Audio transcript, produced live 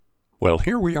Well,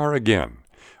 here we are again.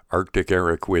 Arctic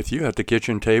Eric with you at the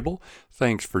kitchen table.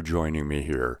 Thanks for joining me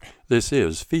here. This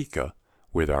is Fika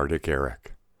with Arctic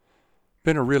Eric.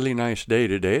 Been a really nice day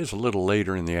today. It's a little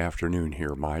later in the afternoon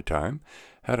here, my time.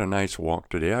 Had a nice walk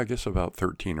today, I guess about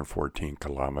 13 or 14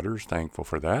 kilometers. Thankful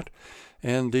for that.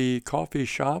 And the coffee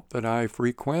shop that I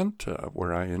frequent,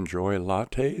 where I enjoy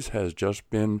lattes, has just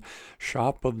been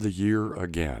Shop of the Year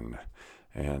again.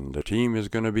 And the team is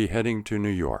going to be heading to New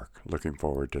York. Looking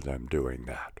forward to them doing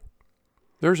that.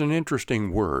 There's an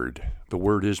interesting word. The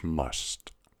word is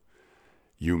must.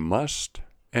 You must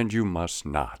and you must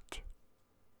not.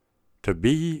 To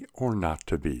be or not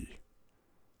to be.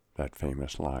 That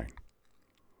famous line.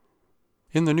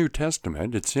 In the New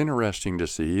Testament, it's interesting to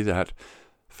see that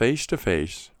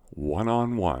face-to-face,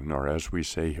 one-on-one, or as we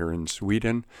say here in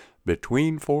Sweden,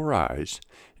 between four eyes,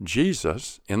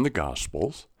 Jesus, in the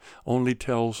Gospels, only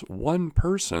tells one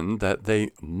person that they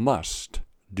must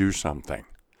do something.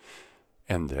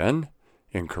 And then,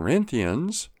 in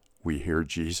Corinthians, we hear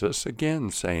Jesus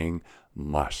again saying,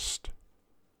 must.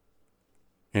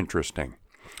 Interesting.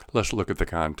 Let's look at the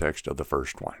context of the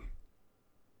first one.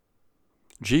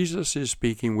 Jesus is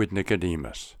speaking with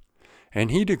Nicodemus, and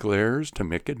he declares to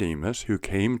Nicodemus, who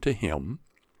came to him,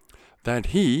 that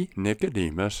he,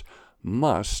 Nicodemus,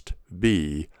 must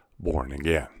be born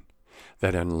again.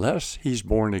 That unless he's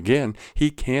born again, he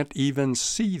can't even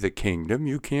see the kingdom.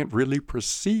 You can't really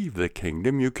perceive the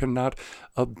kingdom. You cannot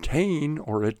obtain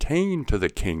or attain to the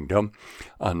kingdom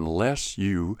unless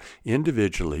you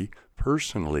individually,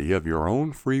 personally, of your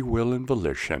own free will and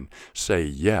volition, say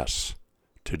yes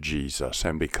to Jesus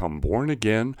and become born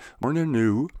again, born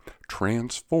anew,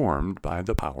 transformed by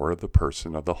the power of the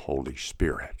person of the Holy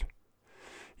Spirit.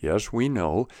 Yes, we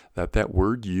know that that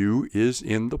word you is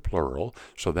in the plural,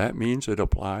 so that means it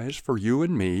applies for you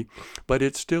and me, but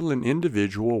it's still an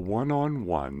individual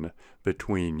one-on-one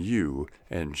between you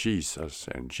and Jesus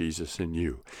in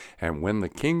you. And when the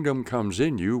kingdom comes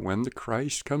in you, when the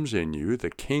Christ comes in you,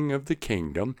 the King of the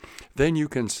kingdom, then you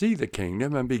can see the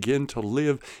kingdom and begin to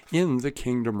live in the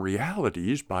kingdom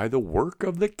realities by the work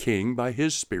of the King, by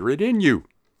his Spirit in you.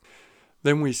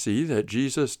 Then we see that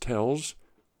Jesus tells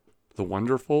the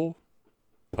wonderful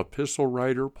epistle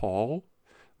writer Paul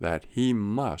that he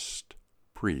must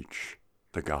preach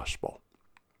the gospel.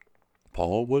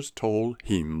 Paul was told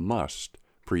he must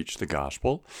preach the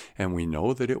gospel, and we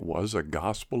know that it was a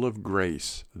gospel of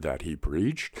grace that he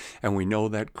preached, and we know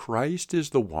that Christ is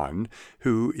the one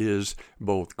who is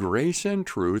both grace and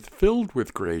truth, filled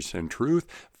with grace and truth,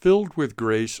 filled with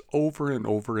grace over and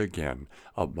over again,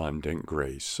 abundant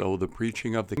grace. So the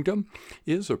preaching of the kingdom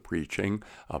is a preaching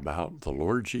about the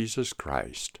Lord Jesus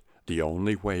Christ, the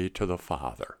only way to the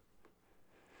Father.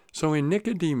 So in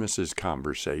Nicodemus's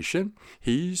conversation,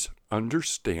 he's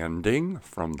understanding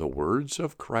from the words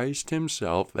of Christ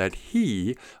himself that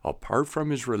he, apart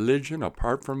from his religion,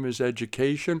 apart from his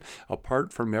education,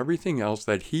 apart from everything else,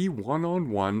 that he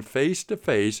one-on-one,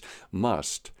 face-to-face,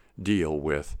 must deal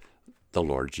with the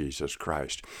Lord Jesus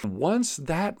Christ. Once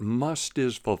that must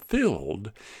is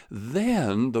fulfilled,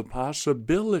 then the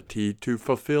possibility to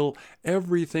fulfill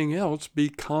everything else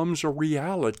becomes a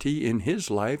reality in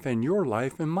his life and your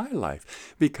life and my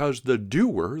life. Because the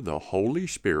doer, the Holy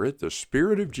Spirit, the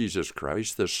Spirit of Jesus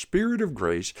Christ, the Spirit of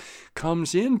grace,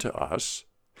 comes into us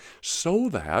so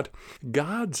that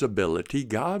God's ability,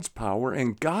 God's power,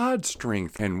 and God's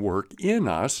strength can work in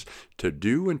us to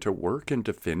do and to work and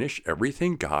to finish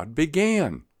everything God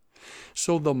began.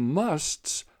 So the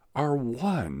musts are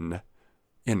one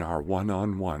in our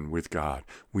one-on-one with God.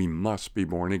 We must be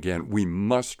born again. We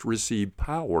must receive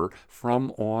power from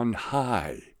on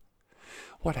high.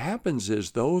 What happens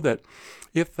is, though, that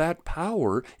if that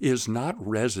power is not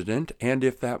resident and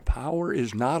if that power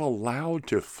is not allowed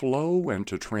to flow and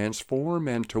to transform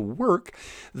and to work,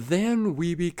 then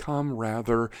we become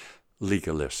rather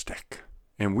legalistic.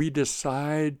 And we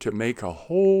decide to make a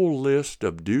whole list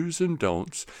of do's and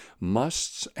don'ts,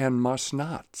 musts and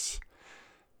must-nots,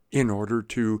 in order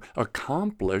to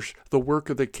accomplish the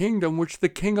work of the kingdom, which the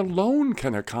King alone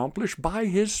can accomplish by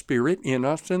his Spirit in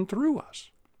us and through us.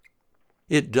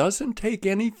 It doesn't take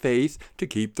any faith to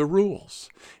keep the rules.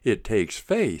 It takes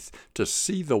faith to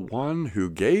see the one who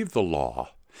gave the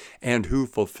law and who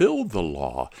fulfilled the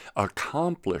law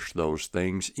accomplish those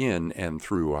things in and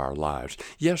through our lives.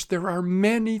 Yes, there are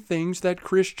many things that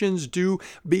Christians do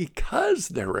because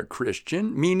they're a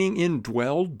Christian, meaning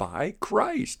indwelled by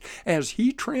Christ. As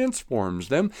he transforms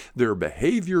them, their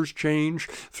behaviors change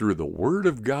through the Word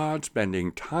of God,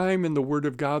 spending time in the Word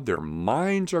of God. Their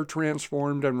minds are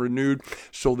transformed and renewed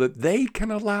so that they can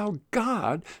allow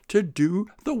God to do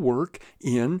the work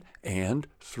in and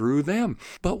through them.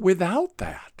 But without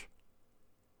that,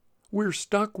 we're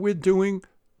stuck with doing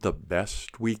the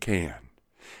best we can.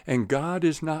 And God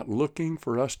is not looking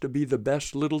for us to be the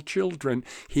best little children.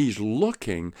 He's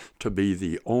looking to be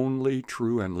the only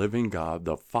true and living God,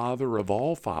 the Father of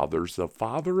all fathers, the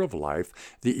Father of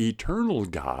life, the eternal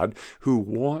God who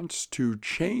wants to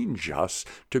change us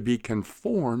to be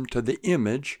conformed to the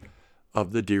image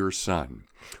of the dear Son.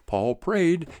 Paul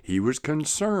prayed, he was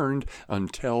concerned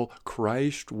until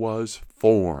Christ was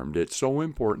formed. It's so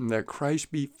important that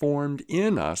Christ be formed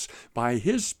in us by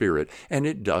his Spirit, and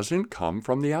it doesn't come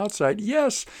from the outside.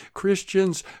 Yes,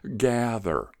 Christians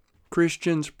gather.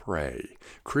 Christians pray.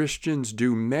 Christians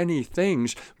do many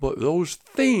things, but those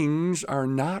things are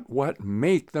not what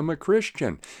make them a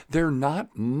Christian. They're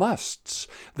not musts.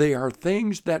 They are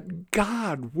things that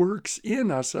God works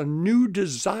in us, a new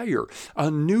desire,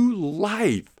 a new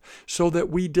life, so that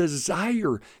we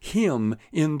desire him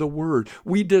in the Word.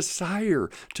 We desire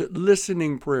to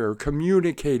listening prayer,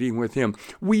 communicating with him.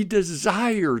 We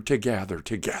desire to gather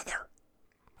together.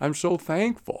 I'm so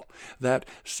thankful that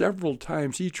several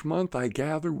times each month I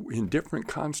gather in different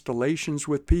constellations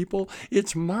with people.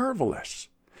 It's marvelous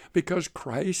because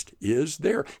Christ is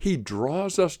there. He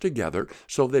draws us together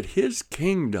so that his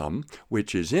kingdom,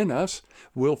 which is in us,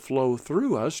 will flow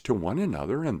through us to one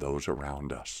another and those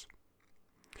around us.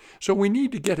 So we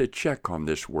need to get a check on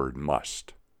this word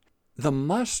must. The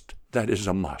must that is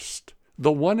a must,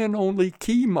 the one and only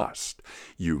key must.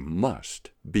 You must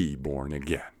be born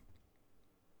again.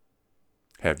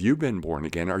 Have you been born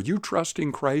again? Are you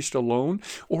trusting Christ alone,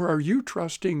 or are you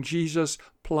trusting Jesus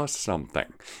plus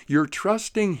something? You're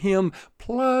trusting him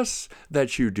plus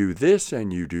that you do this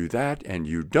and you do that, and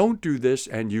you don't do this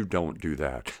and you don't do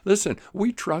that. Listen,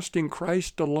 we trust in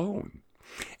Christ alone.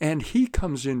 And he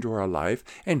comes into our life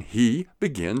and he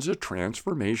begins a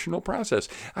transformational process.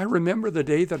 I remember the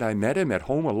day that I met him at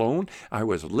home alone. I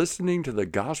was listening to the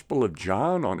Gospel of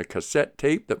John on a cassette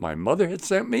tape that my mother had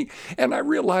sent me, and I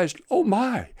realized, oh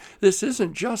my, this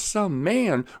isn't just some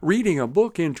man reading a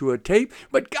book into a tape,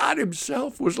 but God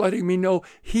himself was letting me know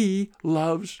he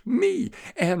loves me.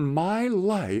 And my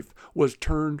life was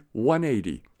turned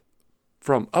 180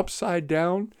 from upside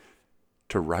down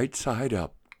to right side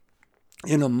up.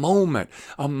 In a moment,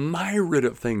 a myriad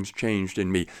of things changed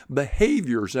in me,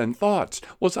 behaviors and thoughts.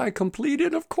 Was I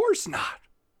completed? Of course not.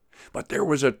 But there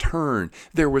was a turn.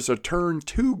 There was a turn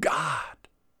to God,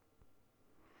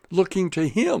 looking to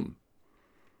him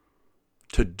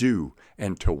to do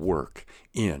and to work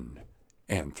in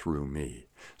and through me.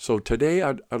 So today,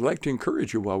 I'd like to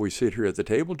encourage you while we sit here at the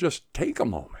table, just take a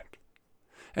moment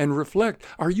and reflect.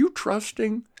 Are you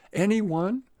trusting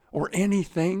anyone or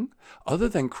anything other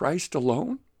than Christ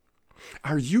alone?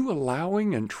 Are you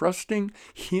allowing and trusting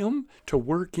him to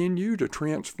work in you, to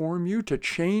transform you, to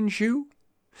change you?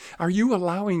 Are you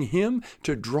allowing him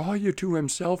to draw you to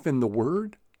himself in the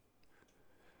Word?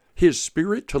 His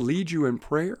Spirit to lead you in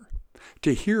prayer,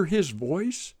 to hear his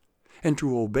voice, and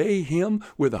to obey him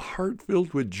with a heart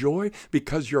filled with joy,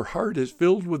 because your heart is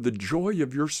filled with the joy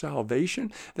of your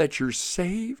salvation, that you're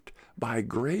saved by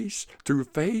grace through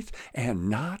faith and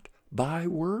not by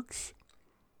works?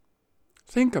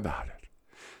 Think about it.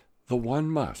 The one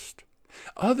must.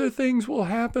 Other things will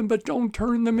happen, but don't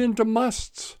turn them into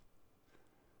musts.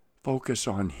 Focus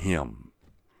on him,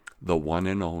 the one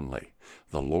and only,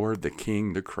 the Lord, the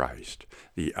King, the Christ,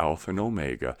 the Alpha and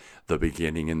Omega, the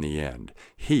beginning and the end.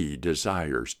 He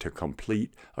desires to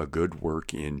complete a good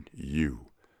work in you.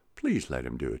 Please let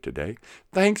him do it today.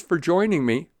 Thanks for joining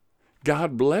me.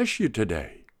 God bless you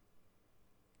today.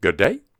 Good day.